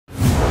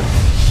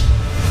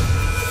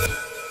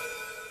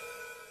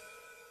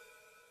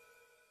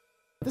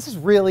This is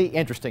really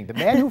interesting. The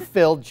man who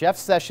filled Jeff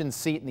Sessions'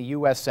 seat in the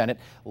U.S. Senate,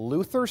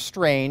 Luther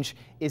Strange,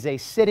 is a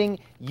sitting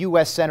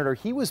U.S. Senator.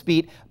 He was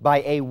beat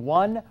by a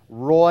one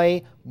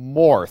Roy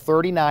Moore,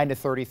 39 to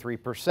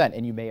 33%.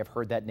 And you may have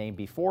heard that name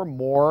before.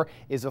 Moore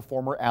is a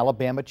former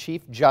Alabama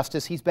Chief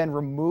Justice. He's been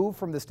removed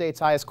from the state's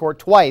highest court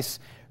twice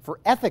for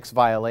ethics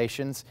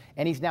violations,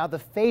 and he's now the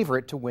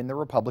favorite to win the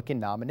Republican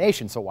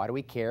nomination. So why do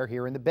we care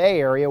here in the Bay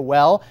Area?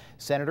 Well,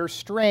 Senator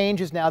Strange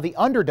is now the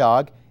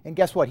underdog, and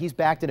guess what? He's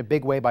backed in a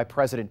big way by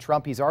President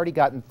Trump. He's already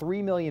gotten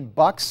 $3 million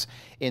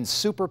in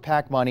super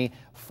PAC money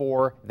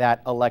for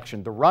that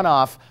election. The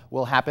runoff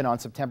will happen on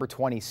September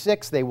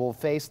 26th.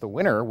 The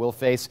winner will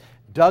face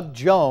Doug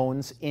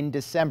Jones in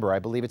December. I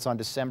believe it's on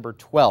December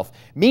 12th,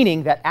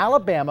 meaning that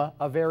Alabama,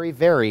 a very,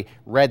 very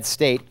red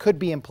state, could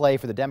be in play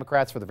for the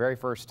Democrats for the very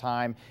first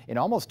time in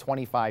almost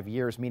 25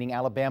 years, meaning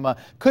Alabama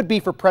could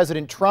be for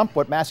President Trump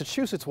what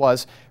Massachusetts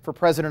was for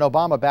President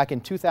Obama back in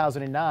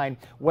 2009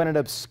 when an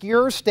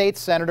obscure state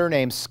senator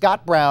named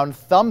Scott Brown,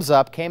 thumbs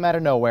up, came out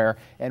of nowhere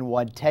and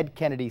won Ted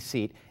Kennedy's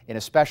seat in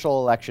a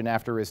special election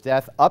after his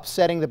death,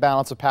 upsetting the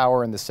balance of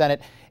power in the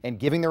Senate and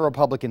giving the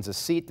Republicans a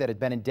seat that had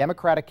been in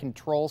Democratic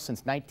control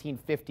since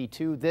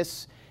 1952.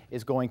 This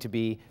is going to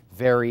be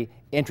very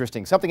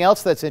interesting. Something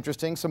else that's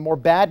interesting, some more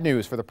bad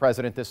news for the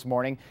president this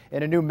morning.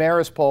 In a new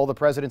Marist poll, the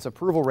president's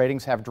approval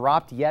ratings have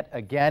dropped yet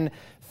again.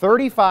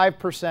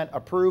 35%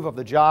 approve of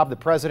the job the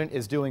president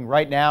is doing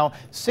right now.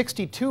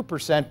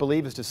 62%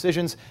 believe his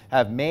decisions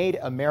have made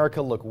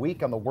America look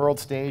weak on the world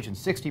stage, and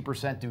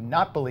 60% do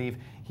not believe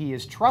he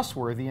is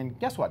trustworthy. And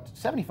guess what?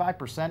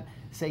 75%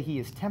 say he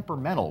is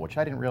temperamental, which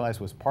I didn't realize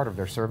was part of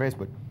their surveys,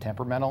 but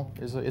temperamental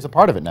is a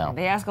part of it now.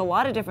 They ask a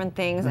lot of different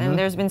things, and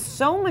there's been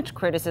so much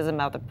criticism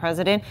about the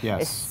president,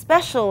 yes,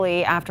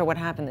 especially after what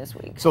happened this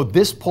week. So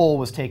this poll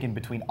was taken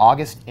between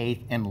August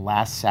 8th and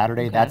last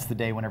Saturday. Okay. That's the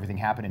day when everything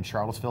happened in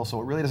Charlottesville. So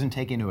it really doesn't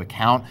take into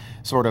account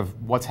sort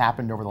of what's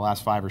happened over the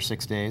last 5 or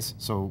 6 days.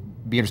 So it'll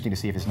be interesting to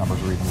see if his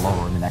numbers are even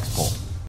lower in the next poll.